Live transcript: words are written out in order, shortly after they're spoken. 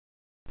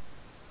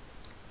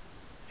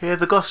Hear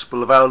the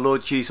Gospel of our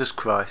Lord Jesus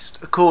Christ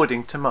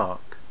according to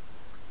Mark.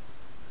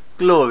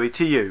 Glory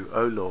to you,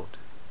 O Lord.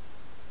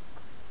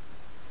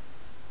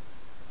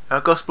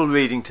 Our Gospel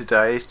reading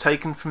today is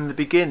taken from the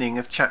beginning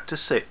of chapter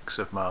 6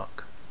 of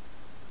Mark.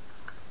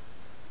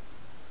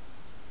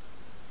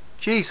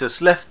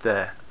 Jesus left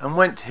there and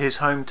went to his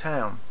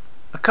hometown,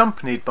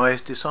 accompanied by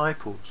his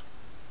disciples.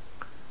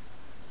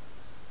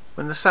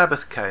 When the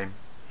Sabbath came,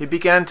 he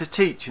began to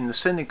teach in the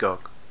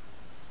synagogue,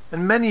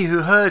 and many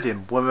who heard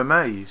him were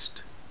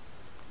amazed.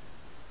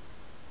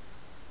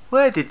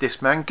 "Where did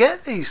this man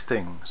get these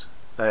things?"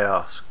 they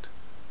asked.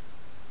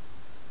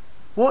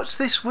 "What's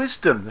this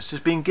wisdom that has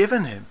been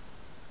given him?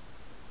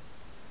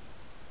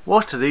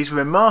 What are these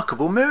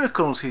remarkable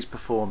miracles he's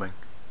performing?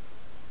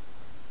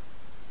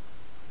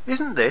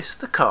 Isn't this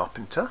the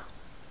carpenter?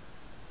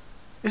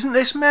 Isn't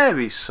this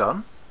Mary's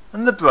son,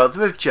 and the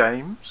brother of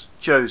James,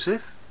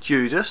 Joseph,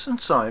 Judas,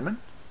 and Simon?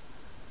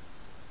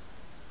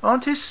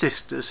 Aren't his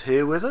sisters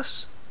here with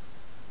us?"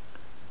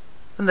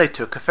 And they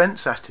took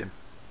offence at him.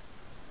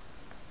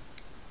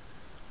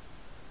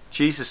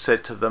 Jesus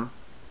said to them,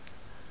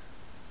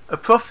 "A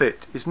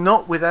prophet is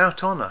not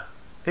without honour,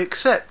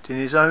 except in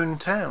his own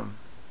town,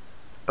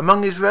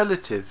 among his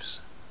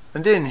relatives,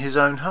 and in his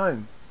own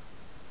home."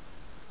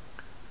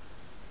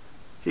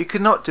 He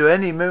could not do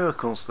any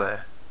miracles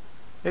there,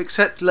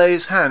 except lay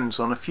his hands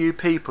on a few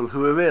people who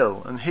were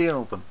ill and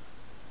heal them.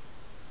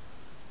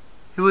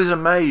 He was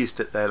amazed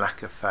at their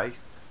lack of faith.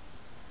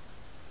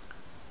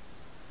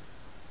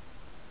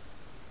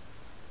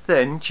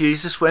 Then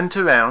Jesus went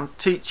around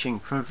teaching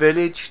from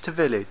village to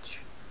village.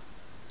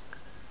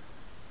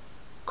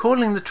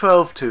 Calling the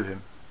 12 to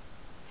him,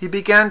 he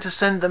began to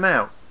send them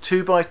out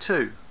 2 by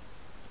 2,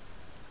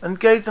 and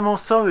gave them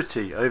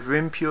authority over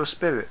impure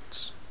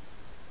spirits.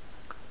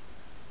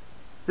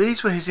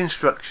 These were his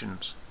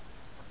instructions.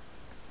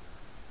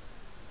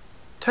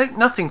 "Take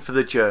nothing for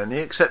the journey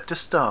except a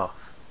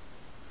staff.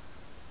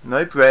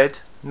 No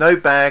bread, no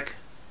bag,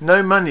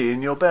 no money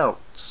in your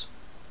belts.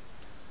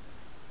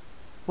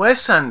 Wear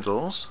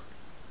sandals,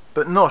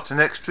 but not an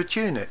extra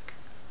tunic.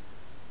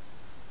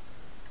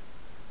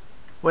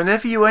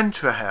 Whenever you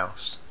enter a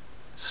house,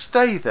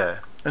 stay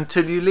there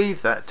until you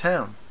leave that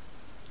town.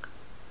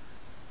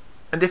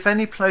 And if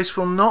any place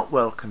will not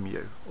welcome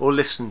you or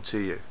listen to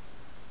you,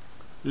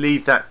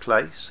 leave that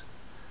place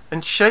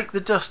and shake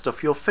the dust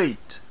off your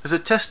feet as a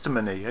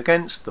testimony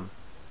against them."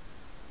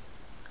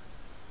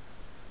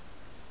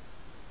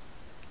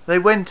 They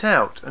went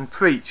out and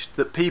preached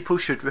that people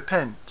should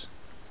repent.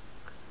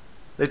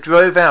 They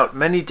drove out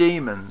many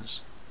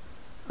demons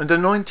and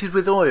anointed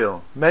with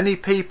oil many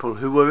people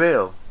who were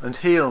ill and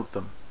healed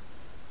them.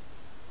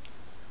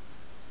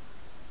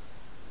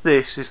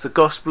 This is the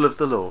Gospel of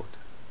the Lord.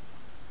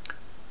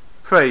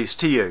 Praise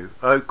to you,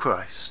 O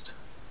Christ.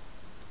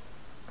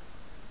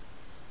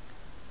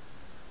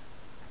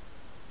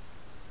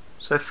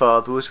 So,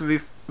 Father, as we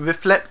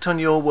reflect on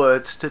your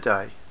words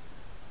today,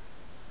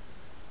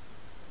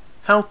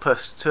 help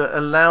us to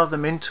allow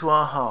them into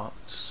our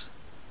hearts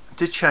and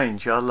to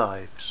change our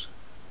lives.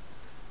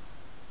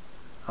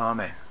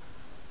 Amen.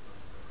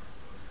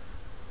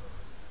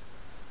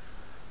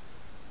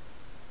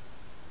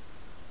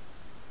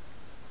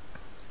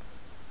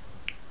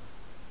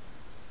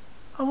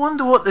 I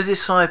wonder what the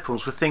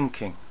disciples were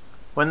thinking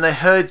when they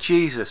heard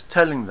Jesus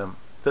telling them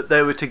that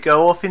they were to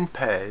go off in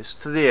pairs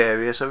to the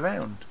areas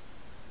around.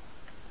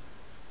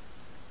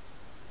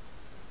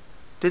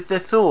 Did their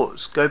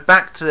thoughts go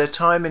back to their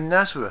time in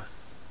Nazareth,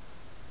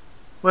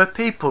 where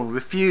people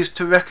refused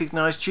to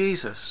recognise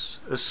Jesus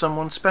as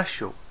someone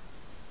special?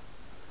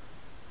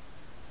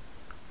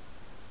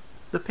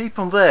 The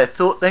people there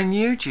thought they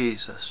knew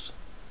Jesus,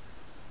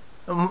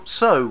 and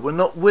so were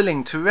not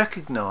willing to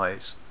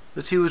recognise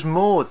that he was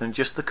more than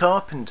just the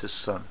carpenter's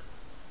son.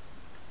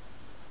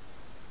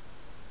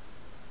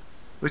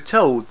 We're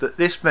told that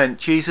this meant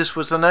Jesus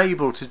was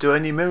unable to do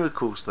any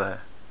miracles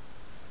there.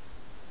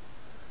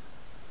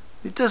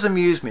 It does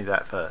amuse me,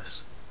 that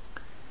verse.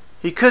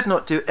 He could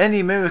not do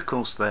any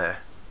miracles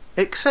there,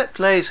 except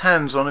lay his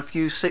hands on a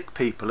few sick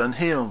people and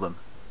heal them.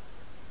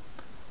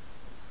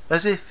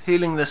 As if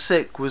healing the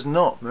sick was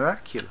not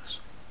miraculous.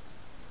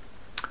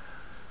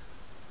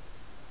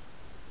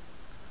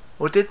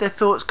 Or did their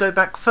thoughts go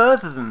back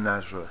further than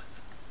Nazareth?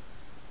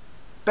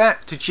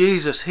 Back to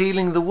Jesus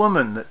healing the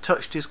woman that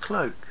touched his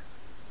cloak,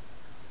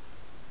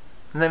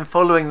 and then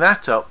following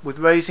that up with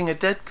raising a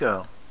dead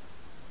girl?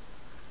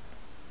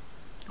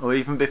 Or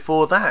even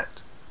before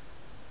that,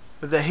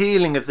 with the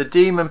healing of the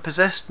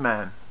demon-possessed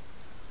man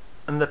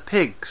and the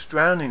pigs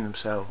drowning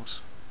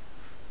themselves?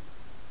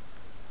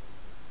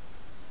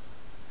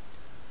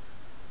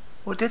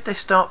 Or did they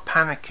start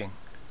panicking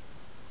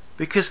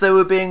because they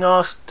were being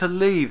asked to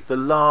leave the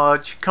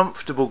large,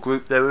 comfortable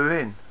group they were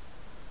in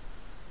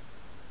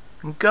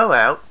and go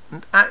out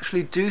and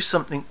actually do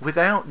something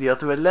without the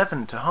other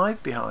 11 to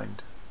hide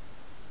behind?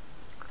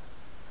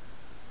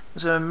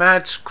 Was there a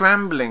mad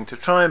scrambling to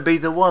try and be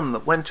the one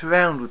that went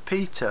around with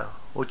Peter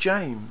or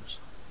James?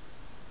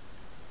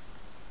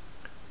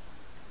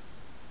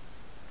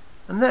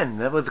 And then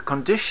there were the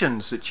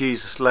conditions that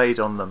Jesus laid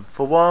on them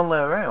for while they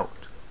were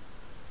out.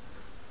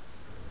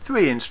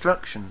 3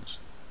 instructions.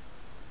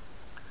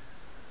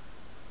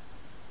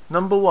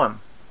 Number 1.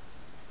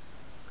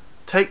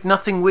 Take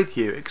nothing with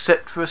you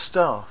except for a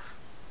staff.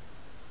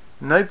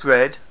 No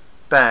bread,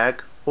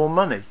 bag or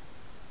money.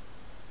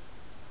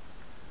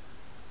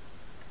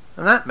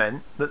 And that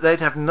meant that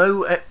they'd have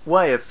no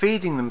way of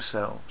feeding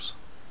themselves.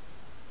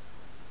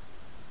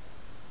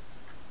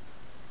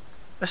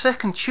 A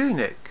second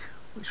tunic,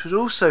 which was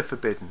also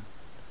forbidden,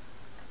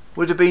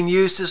 would have been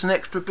used as an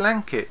extra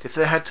blanket if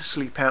they had to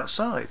sleep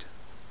outside.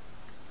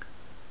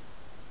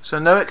 So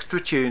no extra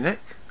tunic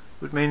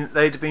would mean that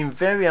they'd have been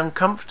very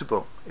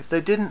uncomfortable if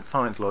they didn't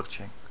find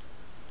lodging.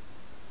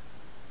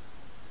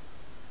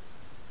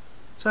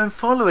 So in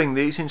following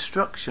these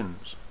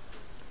instructions,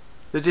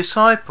 the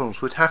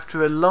disciples would have to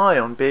rely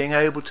on being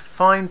able to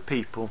find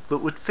people that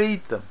would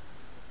feed them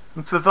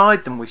and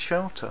provide them with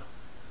shelter.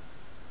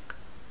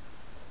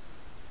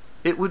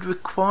 It would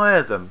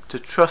require them to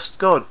trust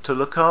God to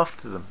look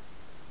after them,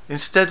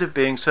 instead of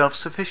being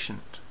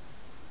self-sufficient.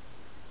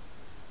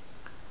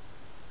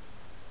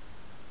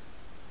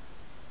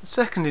 The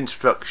second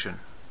instruction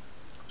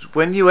was,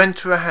 when you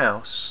enter a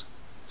house,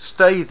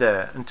 stay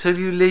there until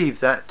you leave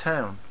that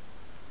town.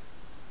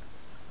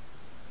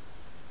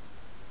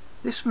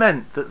 This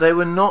meant that they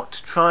were not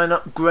to try and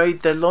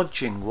upgrade their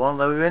lodging while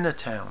they were in a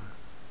town.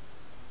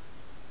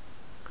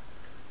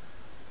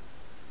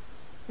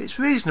 It's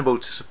reasonable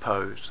to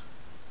suppose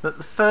that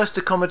the first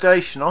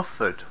accommodation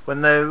offered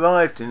when they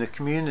arrived in a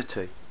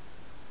community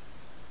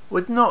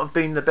would not have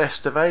been the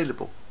best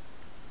available.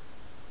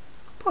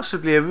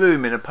 Possibly a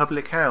room in a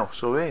public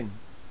house or inn.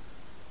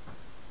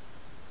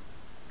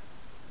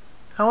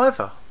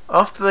 However,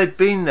 after they'd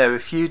been there a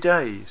few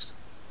days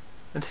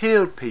and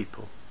healed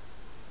people,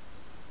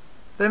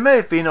 they may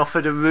have been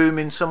offered a room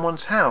in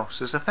someone's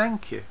house as a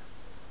thank you.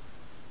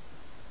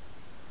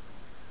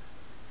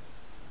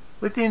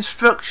 With the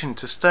instruction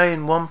to stay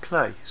in one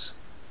place,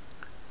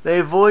 they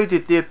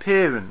avoided the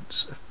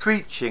appearance of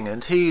preaching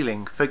and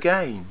healing for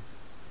gain.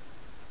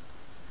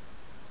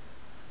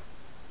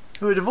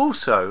 It would have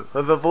also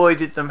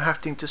avoided them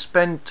having to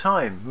spend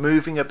time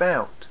moving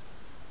about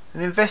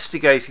and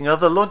investigating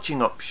other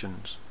lodging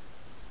options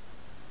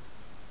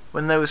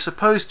when they were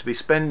supposed to be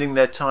spending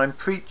their time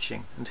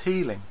preaching and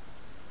healing.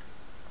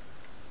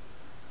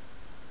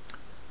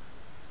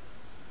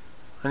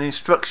 And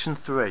instruction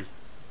 3.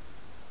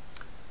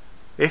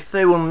 If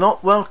they will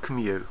not welcome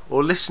you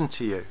or listen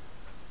to you,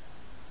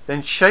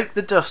 then shake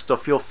the dust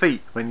off your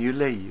feet when you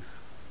leave.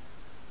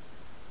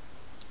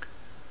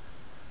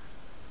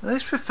 Now,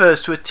 this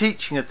refers to a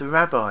teaching of the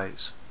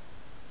rabbis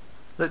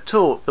that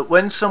taught that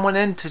when someone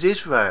entered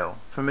Israel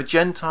from a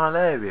Gentile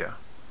area,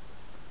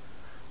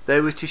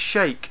 they were to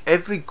shake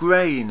every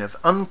grain of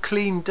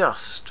unclean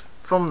dust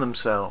from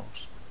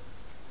themselves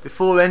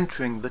before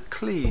entering the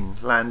clean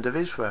land of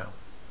Israel.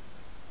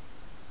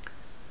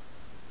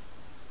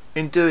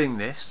 In doing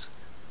this,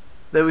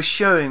 they were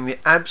showing the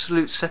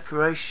absolute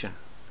separation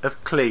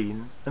of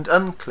clean and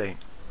unclean.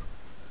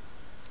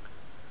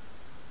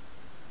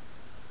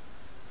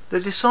 The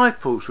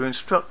disciples were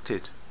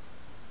instructed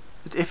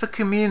that if a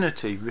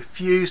community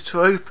refused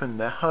to open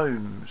their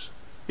homes,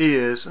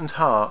 ears and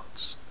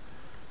hearts,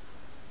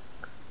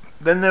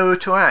 then they were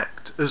to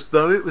act as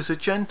though it was a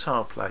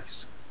Gentile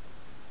place.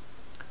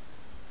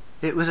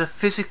 It was a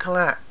physical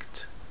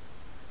act,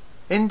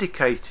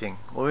 indicating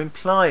or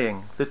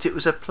implying that it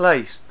was a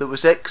place that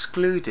was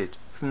excluded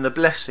from the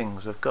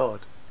blessings of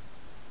God.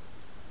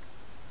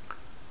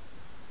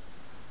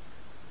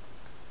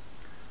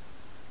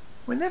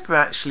 We never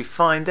actually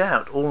find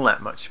out all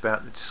that much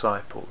about the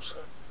disciples,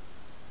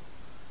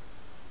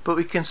 but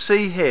we can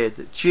see here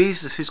that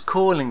Jesus is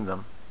calling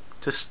them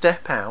to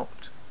step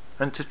out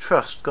and to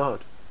trust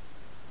God.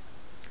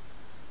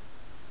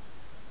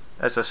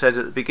 As I said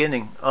at the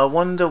beginning, I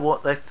wonder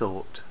what they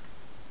thought.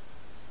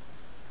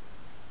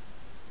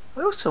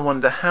 I also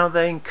wonder how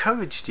they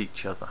encouraged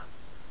each other.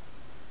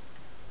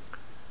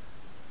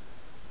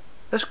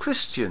 As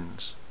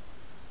Christians,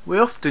 we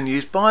often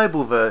use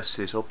Bible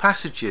verses or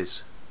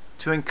passages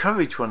to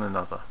encourage one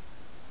another.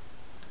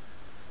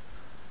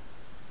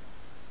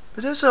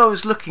 But as I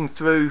was looking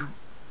through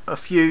a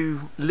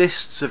few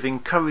lists of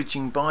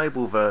encouraging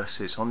Bible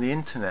verses on the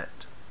internet,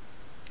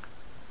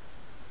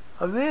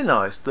 I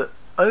realised that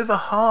over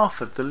half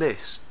of the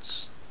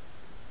lists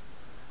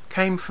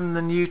came from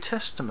the New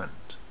Testament.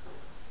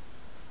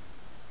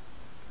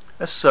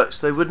 As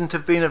such, they wouldn't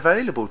have been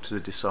available to the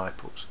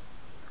disciples.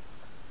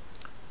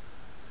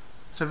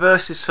 So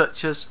verses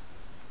such as,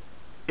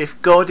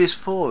 "If God is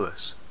for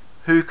us,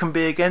 who can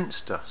be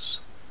against us?"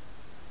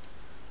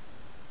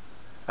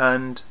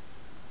 And,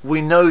 "We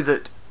know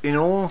that in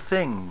all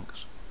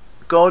things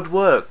God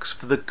works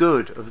for the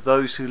good of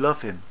those who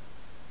love him."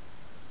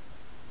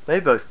 They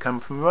both come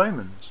from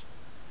Romans.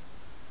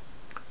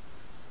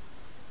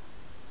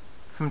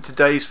 From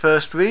today's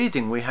first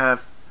reading we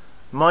have,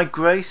 "My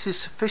grace is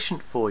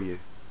sufficient for you.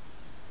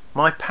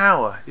 My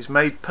power is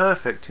made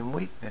perfect in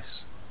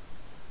weakness."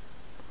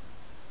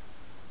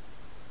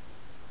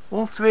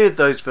 All three of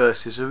those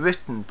verses are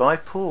written by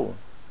Paul,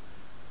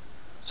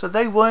 so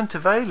they weren't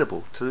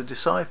available to the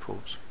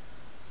disciples.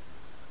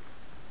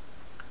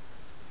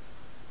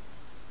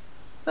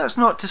 That's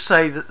not to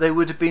say that they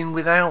would have been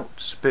without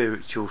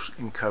spiritual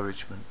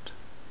encouragement.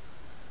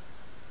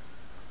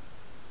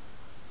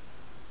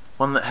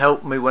 One that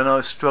helped me when I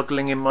was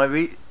struggling in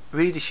my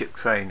readership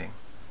training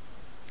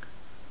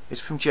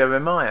is from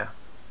Jeremiah.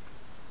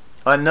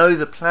 I know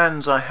the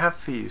plans I have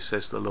for you,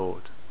 says the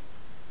Lord.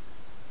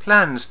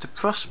 Plans to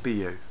prosper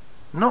you,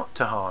 not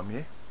to harm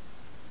you.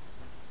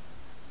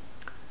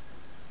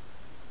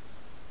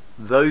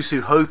 Those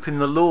who hope in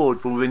the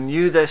Lord will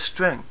renew their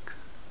strength.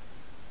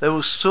 They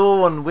will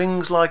soar on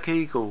wings like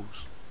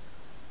eagles.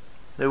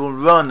 They will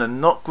run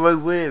and not grow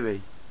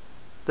weary.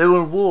 They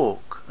will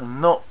walk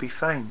and not be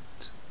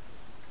faint.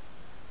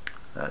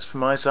 That's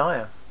from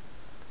Isaiah.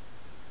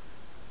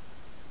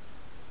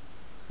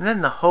 And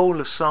then the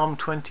whole of Psalm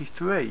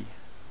 23.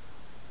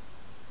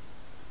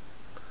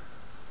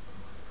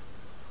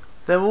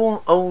 They're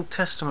all Old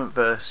Testament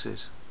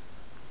verses.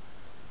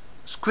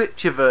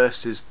 Scripture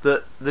verses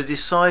that the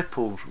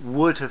disciples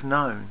would have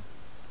known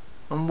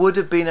and would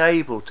have been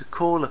able to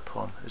call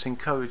upon as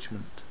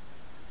encouragement.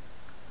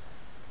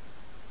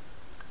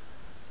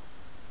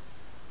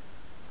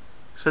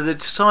 So the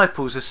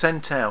disciples are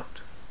sent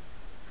out.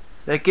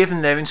 They're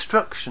given their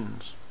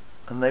instructions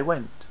and they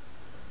went.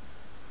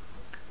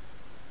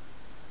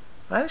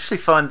 I actually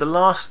find the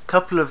last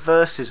couple of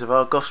verses of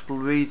our gospel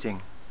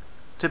reading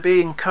to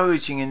be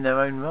encouraging in their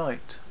own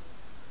right.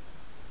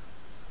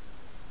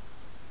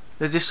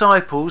 The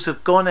disciples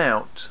have gone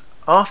out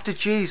after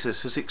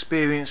Jesus has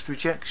experienced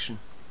rejection.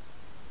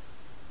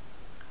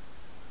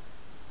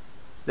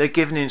 They're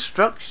given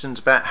instructions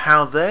about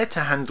how they're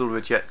to handle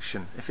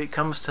rejection if it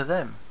comes to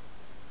them.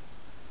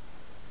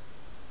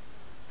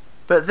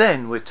 But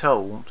then we're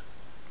told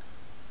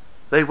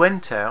they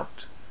went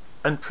out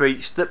and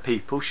preached that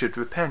people should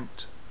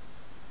repent.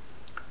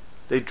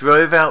 They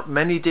drove out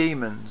many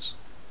demons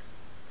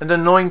and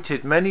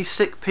anointed many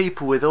sick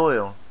people with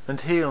oil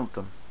and healed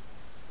them.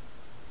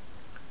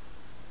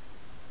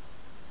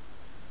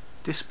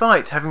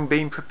 Despite having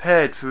been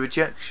prepared for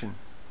rejection,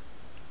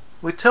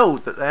 we're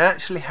told that they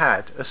actually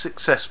had a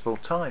successful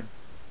time.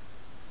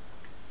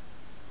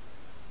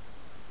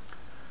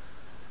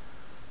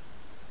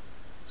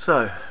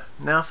 So,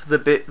 now for the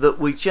bit that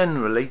we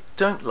generally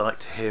don't like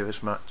to hear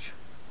as much.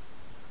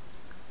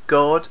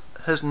 God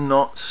has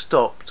not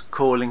stopped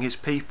calling his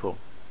people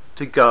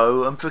to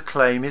go and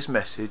proclaim his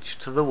message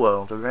to the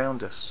world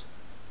around us.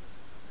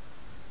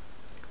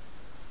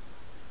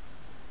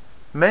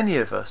 Many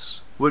of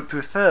us would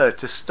prefer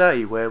to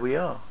stay where we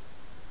are,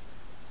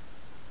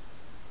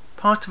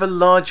 part of a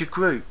larger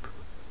group,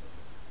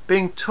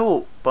 being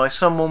taught by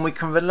someone we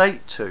can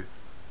relate to,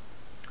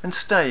 and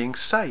staying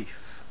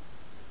safe.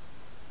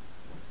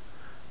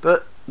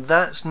 But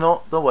that's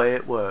not the way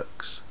it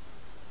works.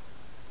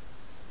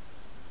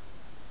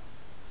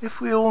 If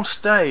we all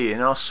stay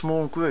in our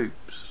small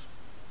groups,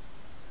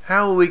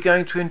 how are we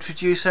going to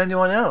introduce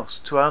anyone else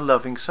to our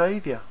loving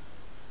Saviour?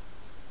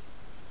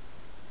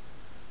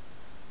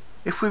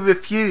 If we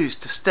refuse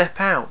to step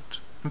out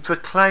and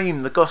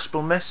proclaim the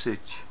gospel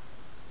message,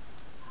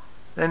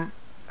 then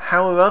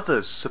how are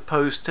others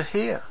supposed to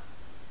hear?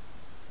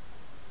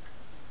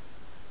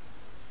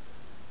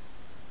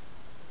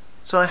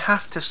 So I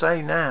have to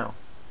say now,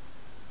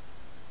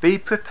 be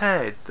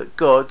prepared that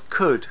God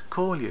could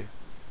call you.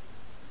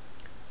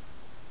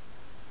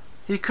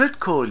 He could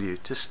call you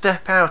to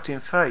step out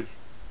in faith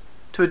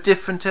to a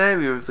different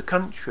area of the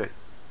country,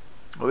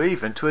 or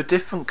even to a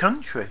different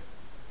country.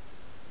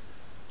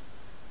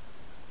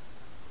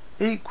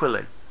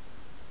 Equally,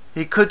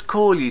 he could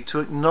call you to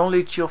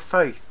acknowledge your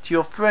faith to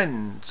your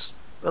friends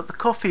at the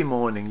coffee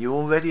morning you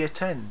already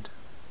attend.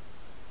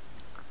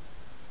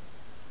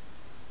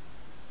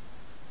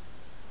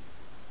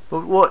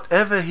 But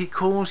whatever he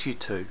calls you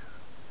to,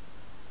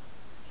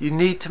 you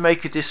need to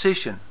make a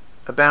decision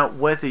about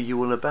whether you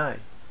will obey.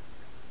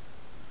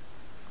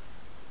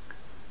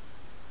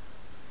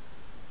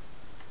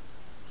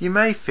 You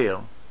may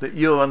feel that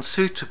you're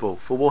unsuitable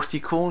for what he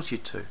calls you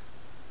to.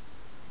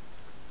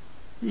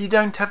 You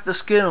don't have the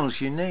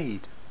skills you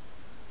need.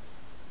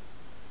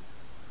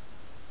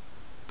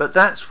 But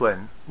that's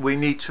when we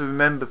need to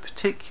remember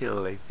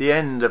particularly the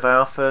end of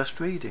our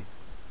first reading.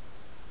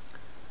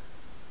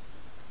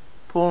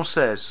 Paul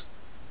says,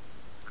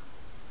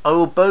 I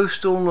will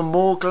boast all the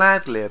more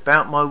gladly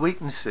about my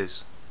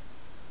weaknesses,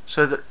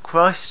 so that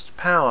Christ's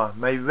power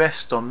may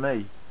rest on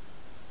me.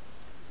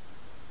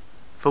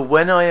 For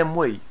when I am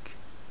weak,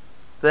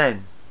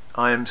 then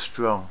I am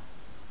strong.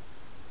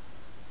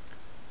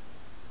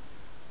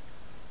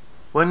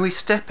 When we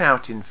step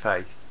out in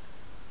faith,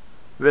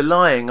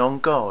 relying on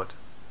God,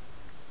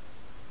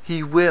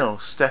 he will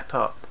step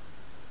up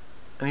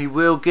and he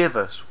will give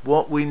us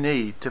what we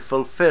need to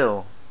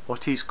fulfill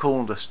what he's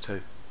called us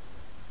to.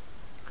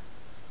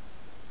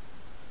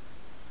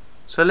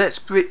 So let's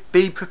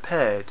be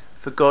prepared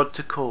for God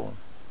to call.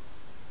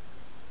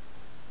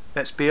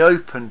 Let's be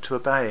open to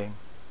obeying.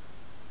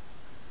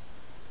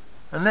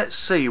 and let's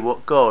see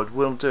what God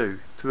will do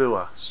through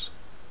us.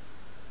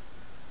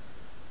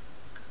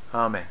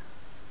 Amen.